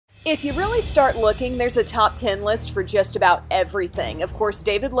If you really start looking, there's a top 10 list for just about everything. Of course,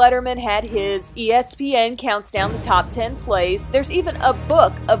 David Letterman had his ESPN counts down the top 10 plays. There's even a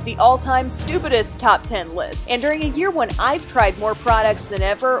book of the all-time stupidest top 10 lists. And during a year when I've tried more products than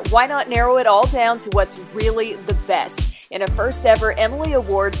ever, why not narrow it all down to what's really the best in a first ever Emily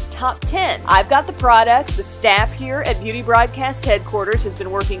Awards Top 10. I've got the products. The staff here at Beauty Broadcast headquarters has been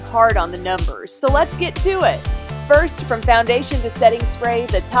working hard on the numbers. So let's get to it. First, from foundation to setting spray,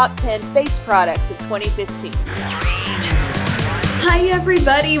 the top 10 face products of 2015. Hi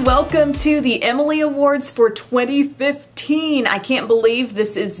everybody, welcome to the Emily Awards for 2015. I can't believe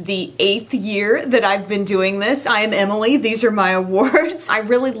this is the 8th year that I've been doing this. I am Emily, these are my awards. I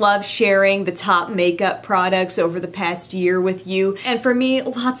really love sharing the top makeup products over the past year with you. And for me,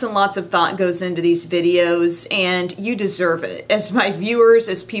 lots and lots of thought goes into these videos, and you deserve it. As my viewers,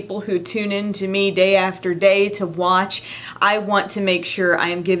 as people who tune in to me day after day to watch, I want to make sure I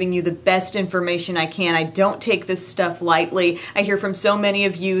am giving you the best information I can. I don't take this stuff lightly. I hear from so many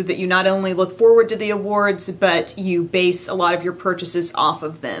of you that you not only look forward to the awards, but you base a lot of your purchases off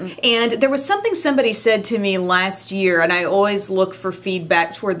of them. And there was something somebody said to me last year, and I always look for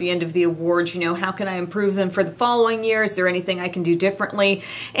feedback toward the end of the awards. You know, how can I improve them for the following year? Is there anything I can do differently?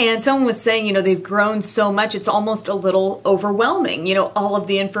 And someone was saying, you know, they've grown so much, it's almost a little overwhelming. You know, all of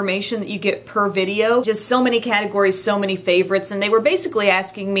the information that you get per video, just so many categories, so many favorites. And they were basically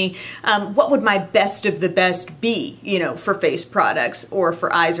asking me, what would my best of the best be, you know, for face products or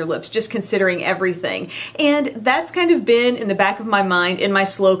for eyes or lips, just considering everything. And that's kind of been in the back of my mind, in my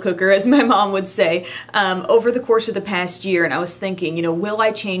slow cooker, as my mom would say, over the course of the past year. And I was thinking, you know, will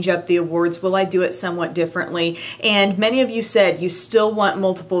I change up the awards? Will I do it somewhat differently? And many of you said you still want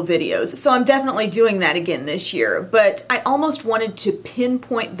multiple videos. So I'm definitely doing that again this year. But I almost wanted to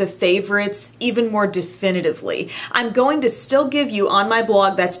pinpoint the favorites even more definitively. I'm going to still give you on my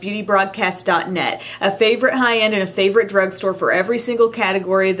blog, that's beautybroadcast.net, a favorite high-end and a favorite drugstore for every single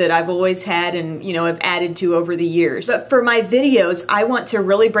category that I've always had and, you know, have added to over the years. But for my videos, I want to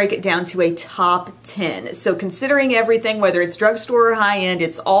really break it down to a top 10. So considering everything, whether it's drugstore or high-end,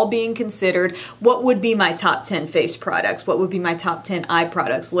 it's all being considered. What would be my top 10 face products? What would be my top 10 eye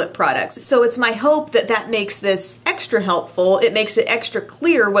products, lip products? So it's my hope that that makes this extra helpful. It makes it extra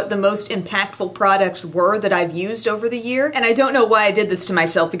clear what the most impactful products were that I've used over the year. And I don't know why I did this to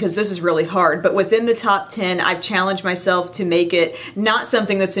myself, because this is really hard, but within the top 10, I've challenged myself to make it not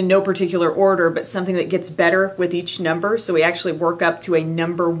something that's in no particular order, but something that gets better with each number. So we actually work up to a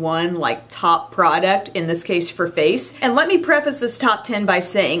number one, like top product, in this case for face. And let me preface this top 10 by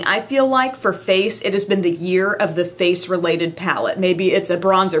saying, I feel like for face, it has been the year of the face related palette. Maybe it's a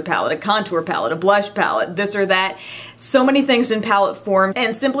bronzer palette, a contour palette, a blush palette, this or that. So many things in palette form,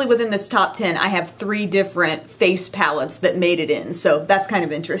 and simply within this top 10, I have 3 different face palettes that made it in, so that's kind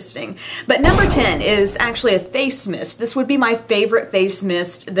of interesting. But number 10 is actually a face mist. This would be my favorite face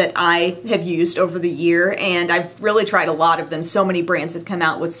mist that I have used over the year, and I've really tried a lot of them. So many brands have come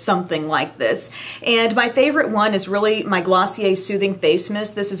out with something like this. And my favorite one is really my Glossier Soothing Face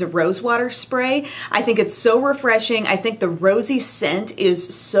Mist. This is a rosewater spray. I think it's so refreshing. I think the rosy scent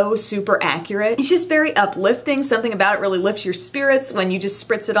is so super accurate. It's just very uplifting. Something about it really lifts your spirits when you just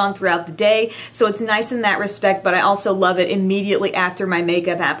spritz it on throughout the day. So it's nice in that respect, but I also love it immediately after my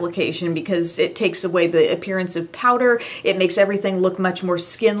makeup application because it takes away the appearance of powder. It makes everything look much more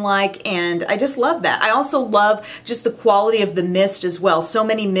skin-like, and I just love that. I also love just the quality of the mist as well. So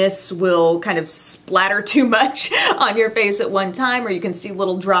many mists will kind of splatter too much on your face at one time, or you can see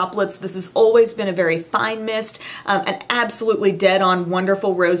little droplets. This has always been a very fine mist, an absolutely dead-on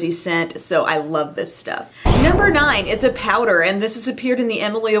wonderful rosy scent, so I love this stuff. Number 9 is a powder, and this has appeared in the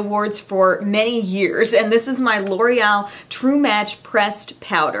Emily Awards for many years, and this is my L'Oreal True Match Pressed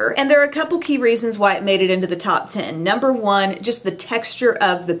Powder. And there are a couple key reasons why it made it into the top 10. Number 1, just the texture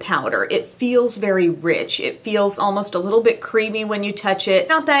of the powder. It feels very rich. It feels almost a little bit creamy when you touch it.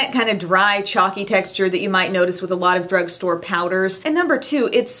 Not that kind of dry, chalky texture that you might notice with a lot of drugstore powders. And number 2,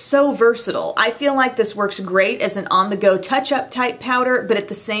 it's so versatile. I feel like this works great as an on-the-go touch-up type powder, but at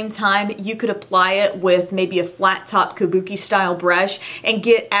the same time, you could apply it with maybe a flat top kabuki style brush and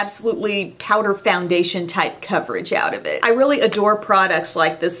get absolutely powder foundation type coverage out of it. I really adore products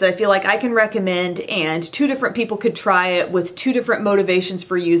like this that I feel like I can recommend, and 2 different people could try it with 2 different motivations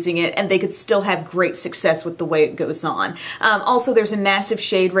for using it, and they could still have great success with the way it goes on. Also, there's a massive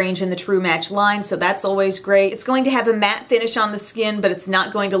shade range in the True Match line, so that's always great. It's going to have a matte finish on the skin, but it's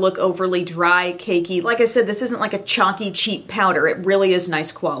not going to look overly dry, cakey. Like I said, this isn't like a chalky, cheap powder. It really is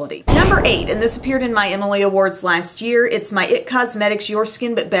nice quality. Number 8, and this appeared in my Emily Emily Awards last year. It's my IT Cosmetics Your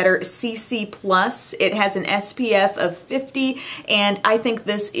Skin But Better CC+. It has an SPF of 50, and I think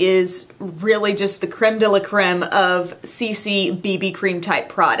this is really just the creme de la creme of CC BB cream type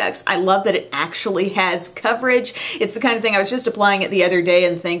products. I love that it actually has coverage. It's the kind of thing I was just applying it the other day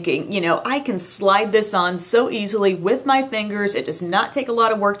and thinking, you know, I can slide this on so easily with my fingers. It does not take a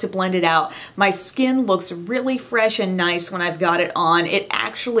lot of work to blend it out. My skin looks really fresh and nice when I've got it on. It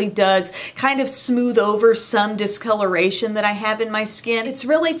actually does kind of smooth over some discoloration that I have in my skin. It's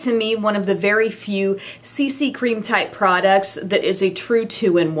really, to me, one of the very few CC cream type products that is a true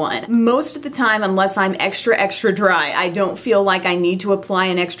 2-in-1. Most of the time, unless I'm extra dry, I don't feel like I need to apply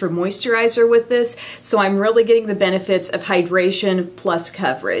an extra moisturizer with this, so I'm really getting the benefits of hydration plus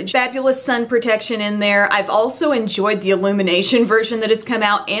coverage. Fabulous sun protection in there. I've also enjoyed the illumination version that has come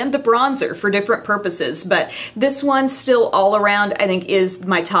out and the bronzer for different purposes, but this one still all around I think is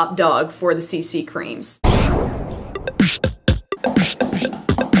my top dog for the CC creams.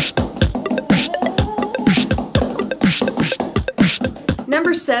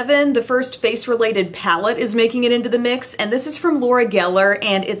 Number 7, the first face-related palette is making it into the mix, and this is from Laura Geller,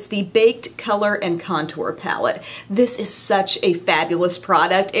 and it's the Baked Color and Contour Palette. This is such a fabulous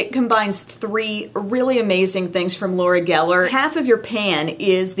product. It combines 3 really amazing things from Laura Geller. Half of your pan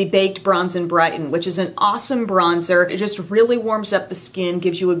is the Baked Bronze and Brighten, which is an awesome bronzer. It just really warms up the skin,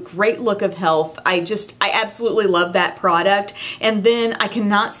 gives you a great look of health. I absolutely love that product. And then I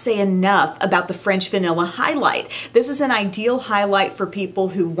cannot say enough about the French Vanilla Highlight. This is an ideal highlight for people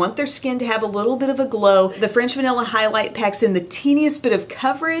who want their skin to have a little bit of a glow. The French Vanilla Highlight packs in the teeniest bit of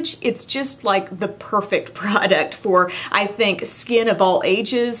coverage. It's just like the perfect product for, I think, skin of all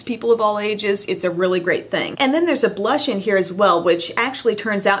ages, people of all ages. It's a really great thing. And then there's a blush in here as well, which actually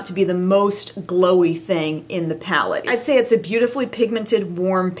turns out to be the most glowy thing in the palette. I'd say it's a beautifully pigmented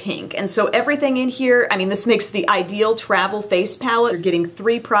warm pink. And so everything in here, I mean, this makes the ideal travel face palette. You're getting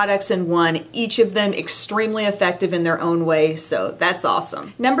 3 products in one, each of them extremely effective in their own way. So that's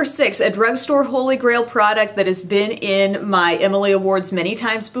awesome. Number 6, a drugstore holy grail product that has been in my Emily Awards many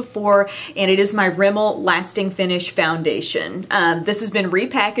times before, and it is my Rimmel Lasting Finish Foundation. This has been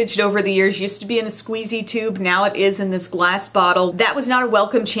repackaged over the years. Used to be in a squeezy tube, now it is in this glass bottle. That was not a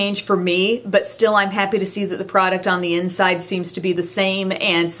welcome change for me, but still I'm happy to see that the product on the inside seems to be the same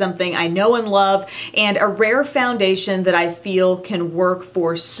and something I know and love, and a rare foundation that I feel can work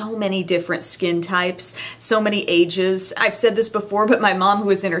for so many different skin types, so many ages. I've said this before, but my mom, who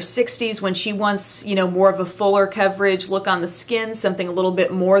is in her 60s, when she wants, you know, more of a fuller coverage look on the skin, something a little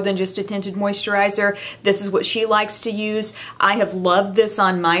bit more than just a tinted moisturizer, this is what she likes to use. I have loved this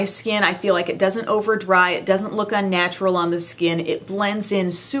on my skin. I feel like it doesn't over dry, it doesn't look unnatural on the skin, it blends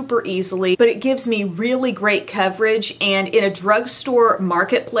in super easily, but it gives me really great coverage. And in a drugstore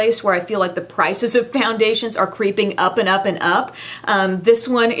marketplace where I feel like the prices of foundations are creeping up and up and up, this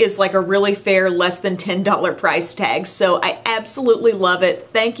one is like a really fair, less than $10 price tag. So I absolutely love it.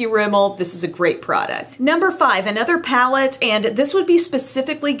 Thank you, Rimmel. This is a great product. Number 5, another palette, and this would be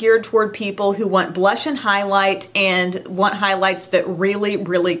specifically geared toward people who want blush and highlight and want highlights that really,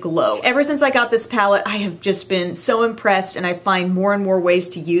 really glow. Ever since I got this palette, I have just been so impressed, and I find more and more ways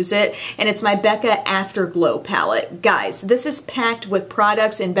to use it, and it's my Becca Afterglow palette. Guys, this is packed with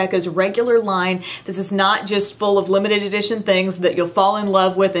products in Becca's regular line. This is not just full of limited edition things that you'll fall in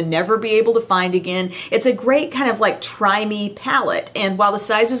love with and never be able to find again. It's a great kind of like try me palette, and while the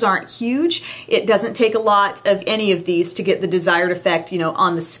sizes aren't huge, it doesn't take a lot of any of these to get the desired effect, you know,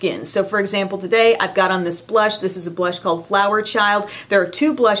 on the skin. So for example, today I've got on this blush. This is a blush called Flower Child. There are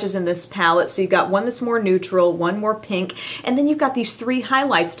 2 blushes in this palette, so you've got one that's more neutral, one more pink, and then you've got these 3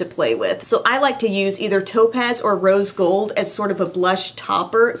 highlights to play with. So I like to use either Topaz or Rose Gold as sort of a blush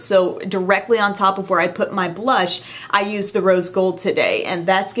topper, so directly on top of where I put my blush, I use the Rose Gold today, and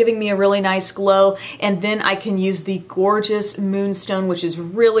that's giving me a really nice glow. And then I can use the gorgeous Moonstone, which is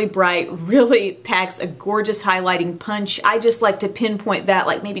really bright, really packs a gorgeous highlighting punch. I just like to pinpoint that,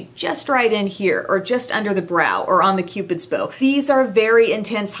 like maybe just right in here, or just under the brow, or on the Cupid's bow. These are very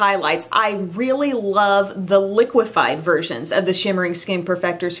intense highlights. I really love the liquefied versions of the Shimmering Skin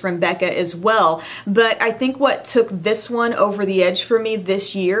Perfectors from Becca as well, but I think what took this one over the edge for me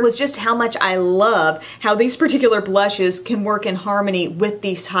this year was just how much I love how these particular blushes can work in harmony with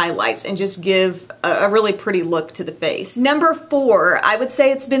these highlights and just give a really pretty look to the face. Number 4, 4, I would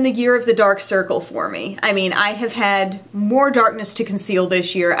say it's been the year of the dark circle for me. I mean, I have had more darkness to conceal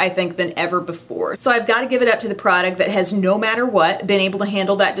this year, I think, than ever before. So I've got to give it up to the product that has, no matter what, been able to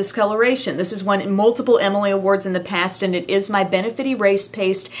handle that discoloration. This has won multiple Emily Awards in the past, and it is my Benefit Erase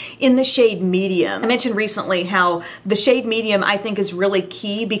Paste in the shade Medium. I mentioned recently how the shade Medium I think is really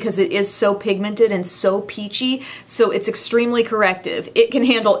key because it is so pigmented and so peachy, so it's extremely corrective. It can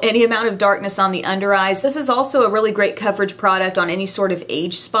handle any amount of darkness on the under eyes. This is also a really great coverage product on any sort of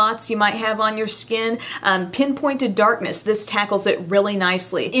age spots you might have on your skin. Pinpointed darkness, this tackles it really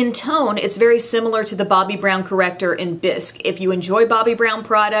nicely. In tone, it's very similar to the Bobbi Brown Corrector in Bisque. If you enjoy Bobbi Brown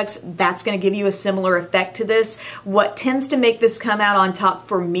products, that's going to give you a similar effect to this. What tends to make this come out on top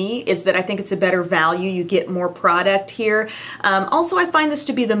for me is that I think it's a better value. You get more product here. Also, I find this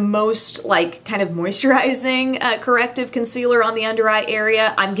to be the most kind of moisturizing corrective concealer on the under eye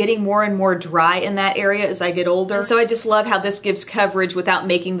area. I'm getting more and more dry in that area as I get older. And so I just love how this gives coverage without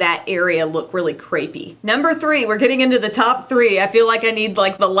making that area look really crepey. Number 3, we're getting into the top 3. I feel like I need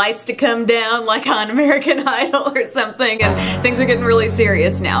the lights to come down like on American Idol or something, and things are getting really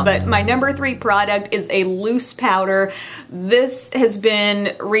serious now. But my number 3 product is a loose powder. This has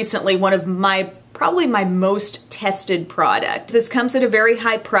been recently one of probably my most tested product. This comes at a very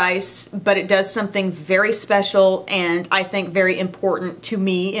high price, but it does something very special and I think very important to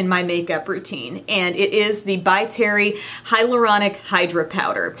me in my makeup routine. And it is the By Terry Hyaluronic Hydra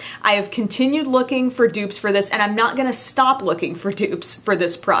Powder. I have continued looking for dupes for this, and I'm not gonna stop looking for dupes for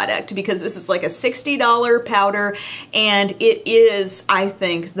this product because this is like a $60 powder, and it is, I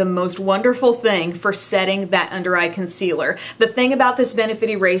think, the most wonderful thing for setting that under eye concealer. The thing about this Benefit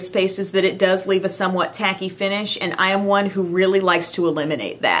Erase Paste is that it does leave a somewhat tacky finish, and I am one who really likes to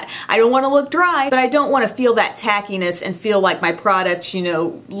eliminate that. I don't want to look dry, but I don't want to feel that tackiness and feel like my product's,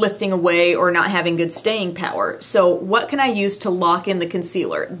 lifting away or not having good staying power. So what can I use to lock in the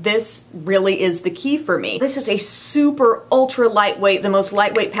concealer? This really is the key for me. This is a super ultra lightweight, the most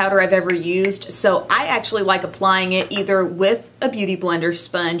lightweight powder I've ever used, so I actually like applying it either with a beauty blender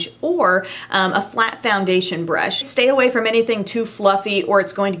sponge or a flat foundation brush. Stay away from anything too fluffy or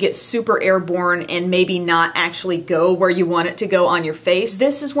it's going to get super airborne and maybe not actually go where you want it to go on your face.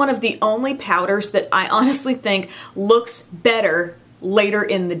 This is one of the only powders that I honestly think looks better later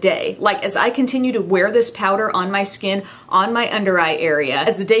in the day. As I continue to wear this powder on my skin, on my under eye area,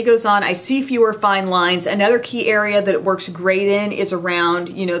 as the day goes on, I see fewer fine lines. Another key area that it works great in is around,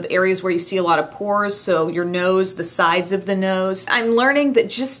 the areas where you see a lot of pores, so your nose, the sides of the nose. I'm learning that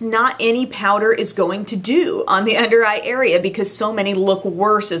just not any powder is going to do on the under eye area because so many look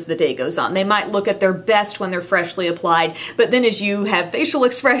worse as the day goes on. They might look at their best when they're freshly applied, but then as you have facial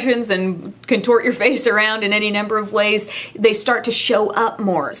expressions and contort your face around in any number of ways, they start to show up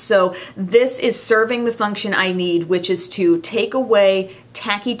more. So this is serving the function I need, which is to take away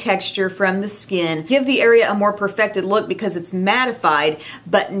tacky texture from the skin, give the area a more perfected look because it's mattified,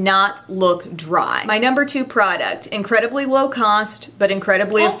 but not look dry. My number 2 product, incredibly low cost, but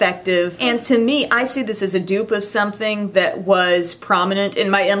incredibly effective. And to me, I see this as a dupe of something that was prominent in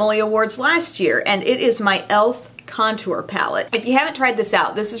my Emily Awards last year, and it is my e.l.f. contour palette. If you haven't tried this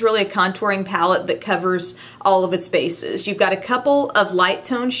out, this is really a contouring palette that covers all of its bases. You've got a couple of light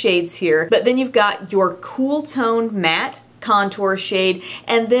tone shades here, but then you've got your cool tone matte contour shade,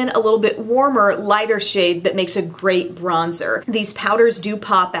 and then a little bit warmer, lighter shade that makes a great bronzer. These powders do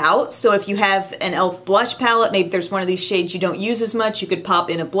pop out, so if you have an e.l.f. blush palette, maybe there's one of these shades you don't use as much, you could pop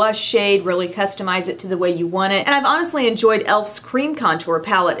in a blush shade, really customize it to the way you want it. And I've honestly enjoyed e.l.f.'s cream contour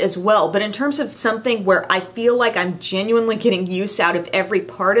palette as well, but in terms of something where I feel like I'm genuinely getting use out of every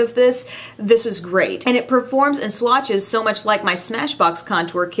part of this, this is great. And it performs and swatches so much like my Smashbox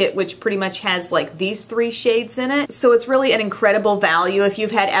contour kit, which pretty much has these 3 shades in it. So it's really an incredible value. If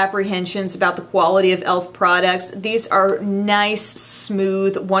you've had apprehensions about the quality of e.l.f. products, these are nice,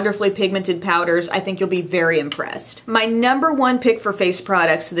 smooth, wonderfully pigmented powders. I think you'll be very impressed. My number 1 pick for face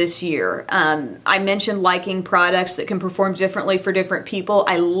products this year, I mentioned liking products that can perform differently for different people.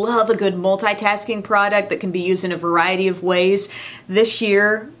 I love a good multitasking product that can be used in a variety of ways. This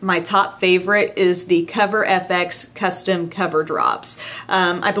year, my top favorite is the Cover FX Custom Cover Drops.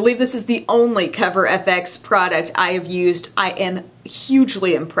 I believe this is the only Cover FX product I have used. I am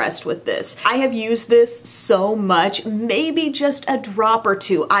hugely impressed with this. I have used this so much, maybe just a drop or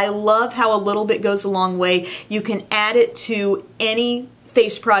 2. I love how a little bit goes a long way. You can add it to any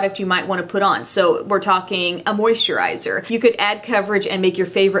face product you might want to put on. So we're talking a moisturizer. You could add coverage and make your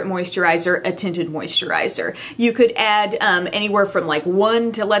favorite moisturizer a tinted moisturizer. You could add anywhere from like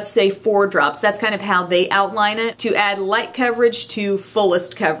 1 to let's say 4 drops. That's kind of how they outline it, to add light coverage to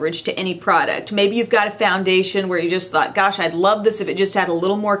fullest coverage to any product. Maybe you've got a foundation where you just thought, gosh, I'd love this if it just had a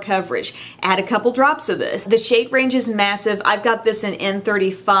little more coverage. Add a couple drops of this. The shade range is massive. I've got this in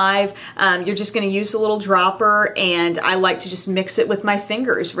N35. You're just going to use a little dropper, and I like to just mix it with my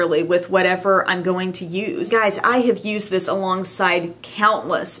fingers, really, with whatever I'm going to use. Guys, I have used this alongside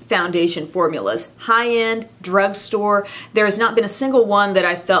countless foundation formulas. High-end, drugstore. There has not been a single one that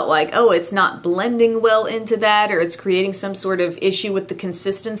I felt like, oh, it's not blending well into that, or it's creating some sort of issue with the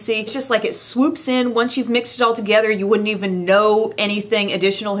consistency. It's just like it swoops in. Once you've mixed it all together, you wouldn't even know anything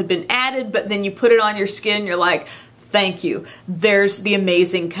additional had been added, but then you put it on your skin, you're like, thank you. There's the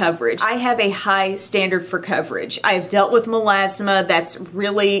amazing coverage. I have a high standard for coverage. I've dealt with melasma. That's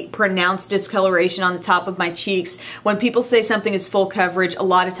really pronounced discoloration on the top of my cheeks. When people say something is full coverage, a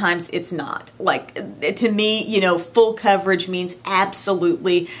lot of times it's not. Like, to me, you know, full coverage means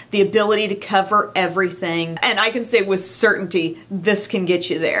absolutely the ability to cover everything. And I can say with certainty, this can get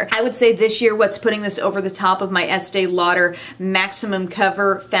you there. I would say this year what's putting this over the top of my Estee Lauder Maximum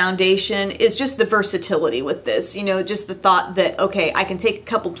Cover Foundation is just the versatility with this. You know, just the thought that, okay, I can take a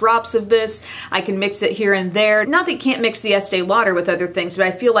couple drops of this, I can mix it here and there. Not that you can't mix the Estee Lauder with other things, but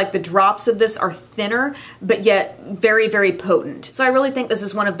I feel like the drops of this are thinner, but yet very, very potent. So I really think this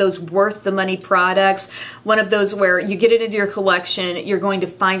is one of those worth the money products, one of those where you get it into your collection, you're going to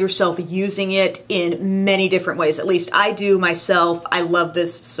find yourself using it in many different ways. At least I do myself. I love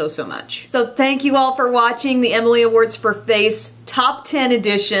this so, so much. So thank you all for watching the Emily Awards for Face Top 10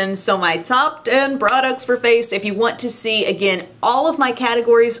 edition. So my top 10 products for face. If you want to see, again, all of my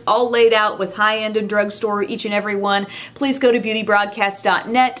categories all laid out with high-end and drugstore, each and every one, please go to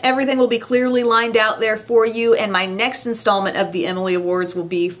beautybroadcast.net. Everything will be clearly lined out there for you, and my next installment of the Emily Awards will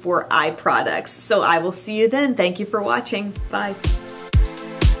be for eye products. So I will see you then. Thank you for watching. Bye.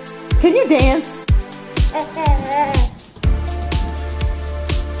 Can you dance?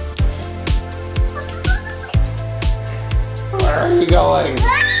 Where are you going?